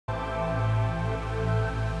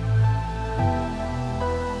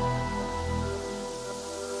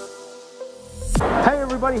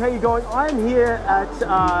everybody, how you going? I'm here at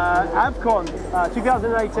Avcon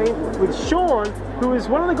 2018 with Sean, who is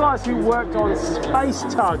one of the guys who worked on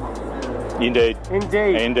Spacetug. Indeed.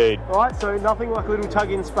 Indeed. Indeed. All right, so nothing like a little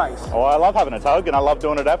tug in space. Oh, I love having a tug and I love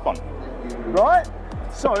doing it at Avcon. Right?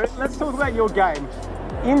 So let's talk about your game.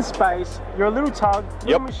 In space, you're a little tug,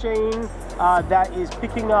 little machine that is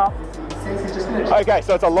picking up. Okay,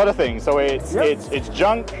 so it's a lot of things. So it's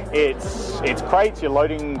junk, it's crates, you're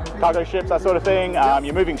loading cargo ships, that sort of thing.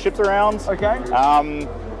 You're moving ships around. Okay.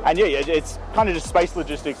 And yeah, it's kind of just space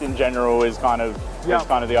logistics in general is kind of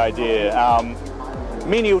the idea.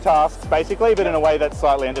 Menial tasks basically, but in a way that's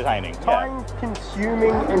slightly entertaining. Time-consuming,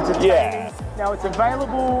 entertaining. Yeah. Now it's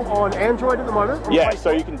available on Android at the moment. Yeah, so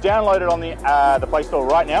you can download it on the Play Store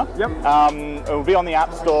right now. Yep. It will be on the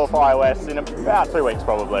App Store for iOS in about 2 weeks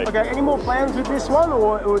probably. Okay, any more plans with this one,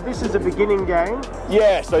 or this is a beginning game?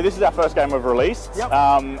 Yeah, so this is our first game we've released. Yep.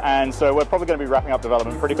 And so we're probably going to be wrapping up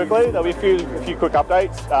development pretty quickly. There'll be a few quick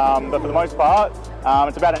updates, but for the most part,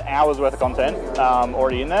 it's about an hour's worth of content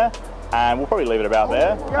already in there, and we'll probably leave it about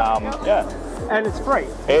there. Yeah. And it's free.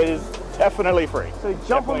 It is definitely free. So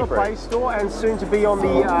jump on the Play Store and soon to be on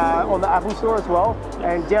the Apple Store as well,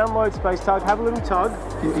 and download Spacetug, have a little tug,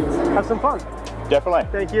 have some fun. Definitely.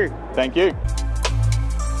 Thank you. Thank you.